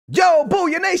Yo,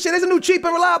 Booyah Nation is a new cheap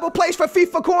and reliable place for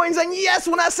FIFA coins. And yes,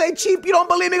 when I say cheap, you don't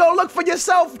believe me, go look for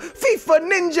yourself.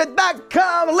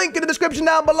 FIFAninja.com. Link in the description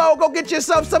down below. Go get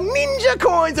yourself some ninja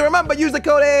coins. And remember, use the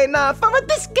code A9 for a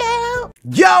discount.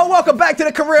 Yo, welcome back to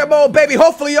the career mode, baby.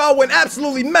 Hopefully y'all went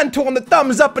absolutely mental on the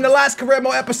thumbs up in the last career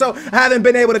mode episode. I haven't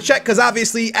been able to check because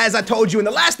obviously, as I told you in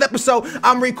the last episode,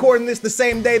 I'm recording this the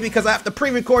same day because I have to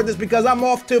pre-record this because I'm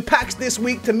off to PAX this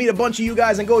week to meet a bunch of you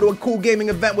guys and go to a cool gaming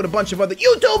event with a bunch of other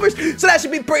YouTubers. So that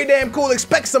should be pretty damn cool.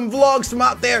 Expect some vlogs from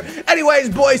out there. Anyways,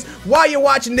 boys, while you're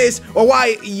watching this, or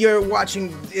why you're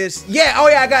watching this,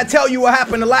 I gotta tell you what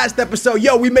happened in the last episode.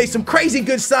 Yo, we made some crazy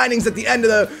good signings at the end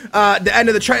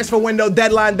of the transfer window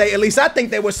deadline day. At least I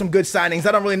think there was some good signings.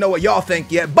 I don't really know what y'all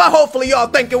think yet, but hopefully y'all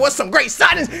think it was some great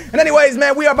signings. And anyways,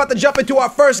 man, we are about to jump into our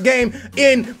first game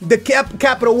in the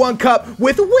Capital One Cup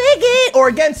with Wigan, or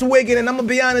against Wigan. And I'm gonna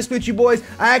be honest with you, boys,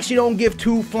 I actually don't give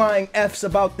two flying F's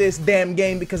about this damn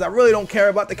game because I really don't care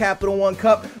about the Capital One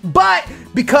Cup, but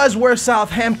because we're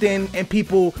Southampton and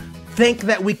people think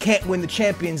that we can't win the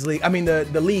Champions League, I mean the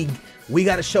league, we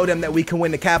got to show them that we can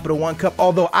win the Capital One Cup,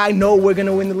 although I know we're going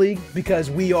to win the league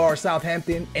because we are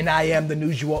Southampton and I am the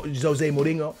new Jose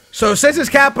Mourinho. So since it's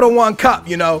Capital One Cup,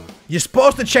 you know, you're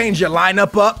supposed to change your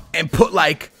lineup up and put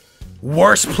like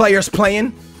worse players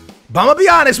playing, but I'm going to be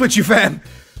honest with you, fam.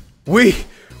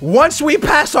 Once we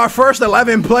pass our first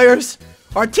 11 players,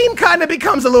 our team kind of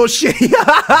becomes a little shitty.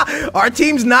 Our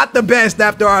team's not the best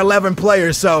after our 11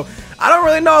 players, so I don't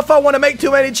really know if I want to make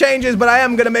too many changes, but I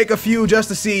am going to make a few just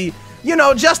to see, you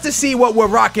know, just to see what we're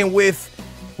rocking with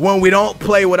when we don't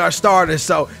play with our starters.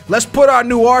 So let's put our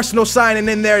new Arsenal signing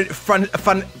in there.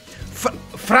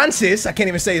 Francis, I can't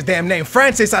even say his damn name.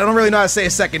 Francis, I don't really know how to say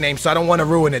his second name, so I don't want to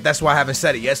ruin it. That's why I haven't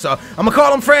said it yet. So I'm gonna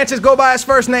call him Francis, go by his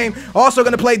first name. Also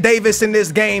gonna play Davis in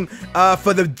this game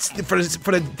for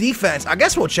the defense. I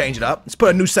guess we'll change it up. Let's put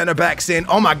a new center backs in.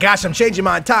 Oh my gosh, I'm changing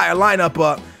my entire lineup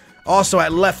up. Also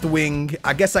at left wing,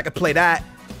 I guess I could play that.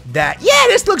 Yeah,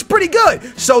 this looks pretty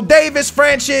good. So Davis,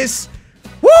 Francis.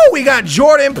 Woo, we got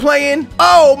Jordan playing.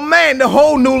 Oh man, the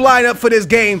whole new lineup for this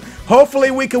game. Hopefully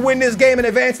we can win this game and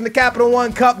advance in the Capital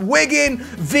One Cup. Wigan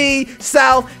v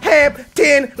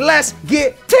Southampton. Let's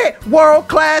get it. World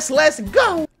class. Let's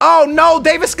go. Oh no,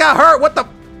 Davis got hurt. What the?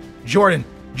 Jordan,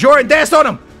 dance on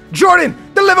him. Jordan,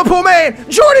 the Liverpool man.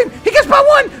 Jordan, he gets by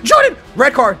one. Jordan,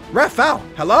 red card. Ref, foul.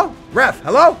 Hello? Ref,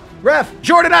 hello? Ref.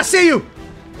 Jordan, I see you.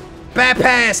 Bad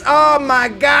pass. Oh my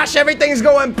gosh, everything's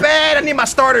going bad. I need my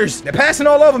starters. They're passing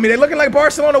all over me. They're looking like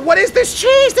Barcelona. What is this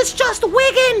cheese? That's just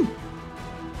Wigan.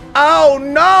 Oh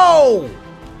no!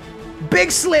 Big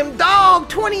slim dog,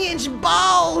 20-inch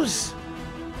balls.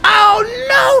 Oh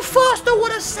no, Foster,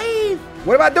 what a save.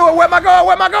 What am I doing? Where am I going?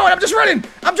 Where am I going? I'm just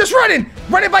running.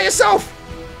 Running by yourself.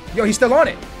 Yo, he's still on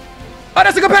it. Oh,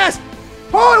 that's a good pass.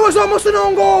 Oh, it was almost an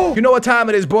own goal. You know what time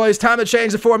it is, boys. Time to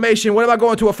change the formation. What am I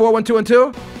going to, a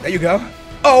 4-1-2-2? There you go.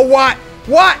 Oh, what?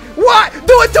 Do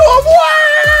it to him.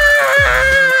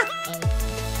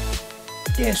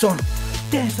 What? Dance on him.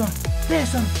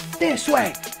 There,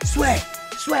 swag.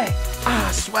 Ah,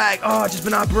 swag. Oh, just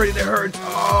been operated, it hurts.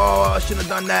 Oh, I shouldn't have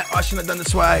done that. I shouldn't have done the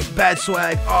swag. Bad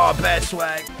swag. Oh, bad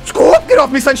swag. Score! Get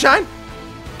off me, sunshine.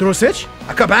 Through a switch.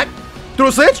 I cut back. Through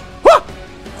a switch.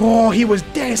 Oh, he was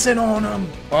dancing on him.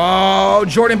 Oh,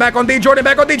 Jordan back on D. Yes,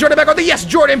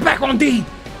 Jordan back on D.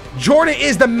 Jordan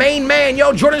is the main man,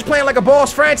 yo. Jordan's playing like a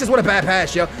boss. Francis, what a bad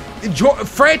pass, yo.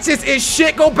 Francis is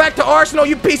shit. Go back to Arsenal,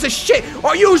 you piece of shit.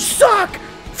 Oh, you suck.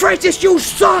 Francis, you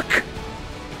suck.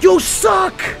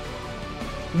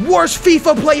 Worst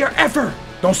FIFA player ever.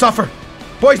 Don't suffer.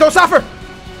 Boys, don't suffer.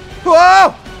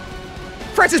 Whoa.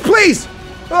 Francis, please.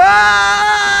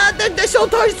 Ah, they're so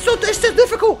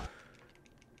difficult.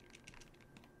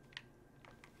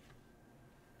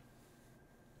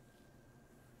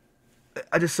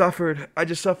 I just suffered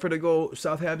a goal.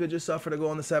 Southampton just suffered a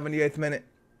goal in the 78th minute.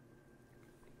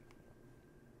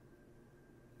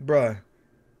 Bruh.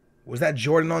 Was that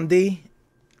Jordan on D?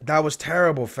 That was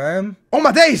terrible, fam. Oh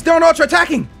my days, they're on ultra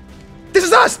attacking. This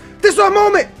is us. This is our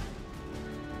moment.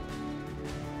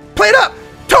 Play it up.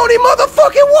 Tony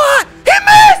motherfucking Watt. He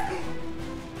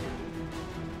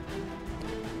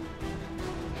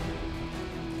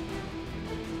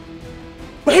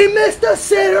missed. He missed the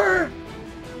sitter.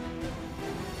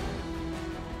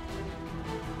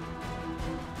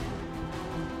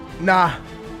 Nah,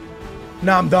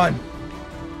 I'm done.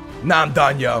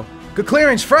 Yo. Good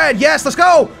clearance, Fred. Yes, let's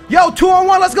go. Yo,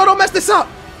 2-on-1. Let's go. Don't mess this up.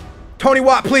 Tony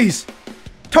Watt, please.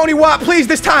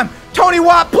 This time. Tony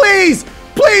Watt, please.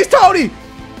 Please, Tony.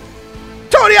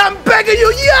 Tony, I'm begging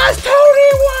you. Yes,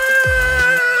 Tony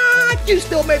Watt. You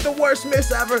still made the worst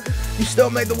miss ever. You still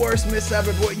made the worst miss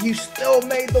ever, boy. You still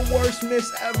made the worst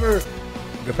miss ever.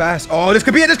 Good pass. Oh, this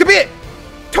could be it. This could be it.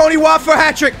 Tony Watt for a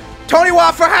hat trick. Tony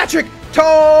Watt for a hat trick.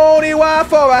 Tony Watt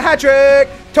for a hat trick.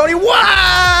 Tony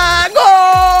Watt. Goal!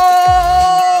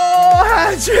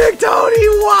 Hat trick, Tony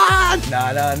Watt.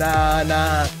 Nah, nah, nah,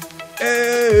 nah.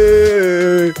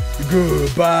 Hey,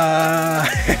 goodbye.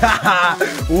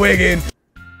 Wigan.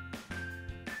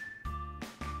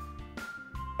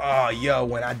 Oh, yo,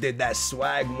 when I did that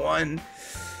swag one.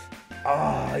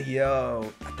 Oh,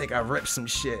 yo, I think I ripped some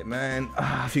shit, man.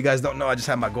 If you guys don't know, I just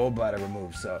had my gallbladder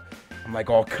removed, so I'm like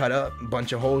all cut up, a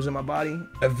bunch of holes in my body.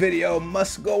 The video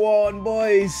must go on,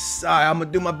 boys. All right, I'm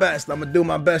gonna do my best. I'm gonna do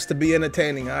my best to be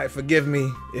entertaining. All right, forgive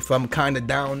me if I'm kind of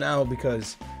down now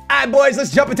because... All right, boys,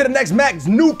 let's jump into the next match.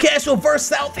 Newcastle versus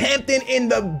Southampton in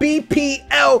the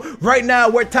BPL. Right now,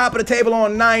 we're top of the table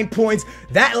on 9 points.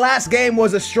 That last game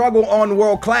was a struggle on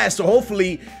world class, so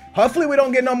hopefully we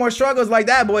don't get no more struggles like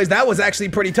that, boys. That was actually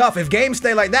pretty tough. If games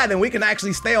stay like that, then we can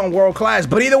actually stay on world class.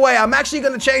 But either way, I'm actually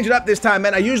going to change it up this time,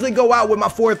 man. I usually go out with my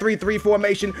 4-3-3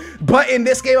 formation, but in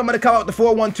this game, I'm going to come out with the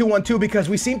 4-1-2-1-2 because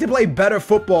we seem to play better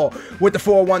football with the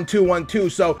 4-1-2-1-2.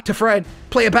 So, to Fred,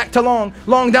 play it back to Long.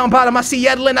 Long down bottom, I see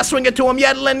Yedlin. I swing it to him.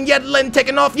 Yedlin,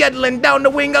 taking off Yedlin. Down the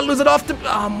wing, I lose it off to...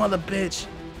 Oh, mother bitch.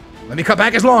 Let me cut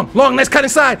back as Long. Long, let's cut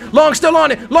inside. Long still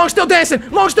on it. Long still dancing.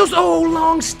 Long still... Oh,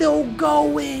 Long still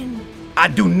going. I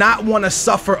do not want to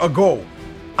suffer a goal.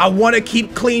 I want to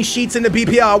keep clean sheets in the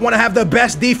BPL. I want to have the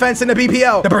best defense in the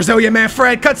BPL. The Brazilian man,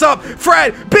 Fred, cuts up.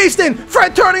 Fred, beasting.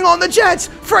 Fred turning on the Jets.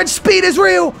 Fred's speed is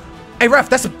real. Hey, ref,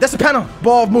 that's a penalty.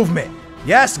 Ball movement.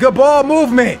 Yes, good ball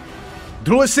movement.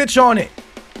 Dulisic on it.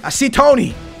 I see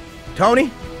Tony.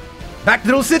 Tony. Back to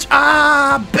Dulisic.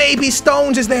 Ah, baby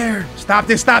Stones is there. Stop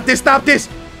this, stop this, stop this.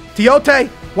 Tiote,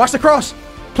 watch the cross.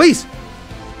 Please.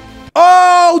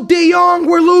 Oh, De Jong,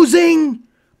 we're losing.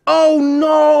 Oh,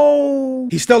 no.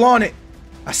 He's still on it.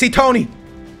 I see Tony.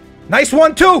 Nice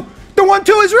 1-2. The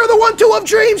 1-2 is real. The 1-2 of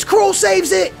dreams. Krul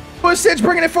saves it. Dulisic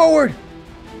bringing it forward.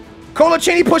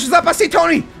 Colaccini pushes up. I see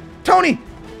Tony. Tony.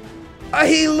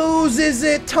 He loses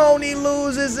it. Tony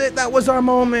loses it. That was our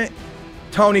moment.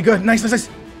 Tony, good. Nice, nice, nice.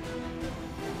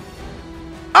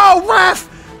 Oh, ref!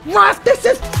 Ref, this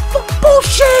is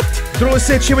bullshit!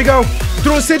 Dulisic, here we go.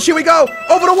 Dulisic, here we go.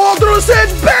 Over the wall,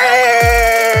 Dulisic!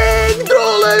 Bang!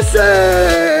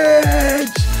 Dulisic!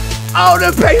 Oh,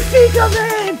 the Benfica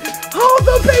man! Oh,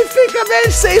 the Benfica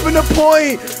man saving the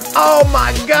point! Oh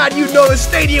my God, you know the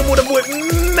stadium would have went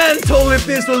mental if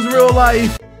this was real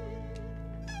life.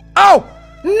 Oh!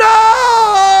 No!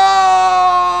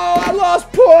 I lost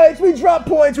points. We dropped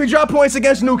points. We dropped points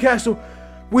against Newcastle.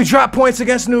 We dropped points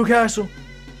against Newcastle.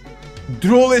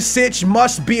 Dulisic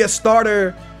must be a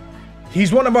starter.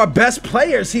 He's one of our best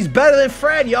players. He's better than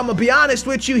Fred. Yo, I'm gonna be honest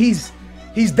with you. He's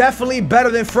definitely better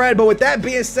than Fred. But with that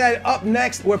being said, up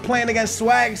next, we're playing against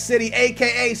Swag City,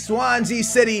 aka Swansea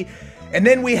City. And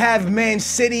then we have Man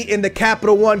City in the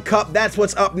Capital One Cup. That's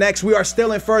what's up next. We are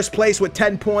still in first place with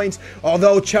 10 points.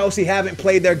 Although Chelsea haven't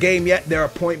played their game yet, they're a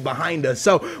point behind us.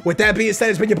 So with that being said,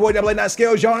 it's been your boy Double A Not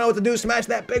Skills. Y'all know what to do. Smash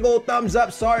that big old thumbs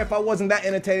up. Sorry if I wasn't that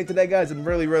entertaining today, guys. I'm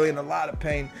really in a lot of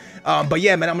pain. But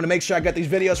yeah, man, I'm going to make sure I got these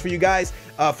videos for you guys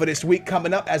for this week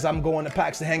coming up as I'm going to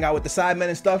PAX to hang out with the sidemen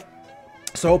and stuff.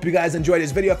 So hope you guys enjoyed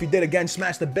this video. If you did, again,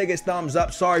 smash the biggest thumbs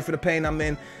up. Sorry for the pain I'm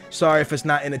in. Sorry if it's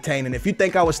not entertaining. If you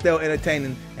think I was still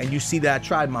entertaining and you see that I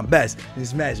tried my best, then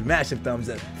smash a massive thumbs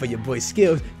up for your boy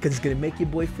Skills, because it's going to make your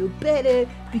boy feel better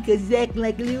because he's acting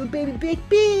like a little baby big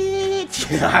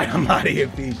bitch. All right, I'm out of here.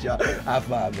 Peace, y'all. High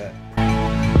five, man.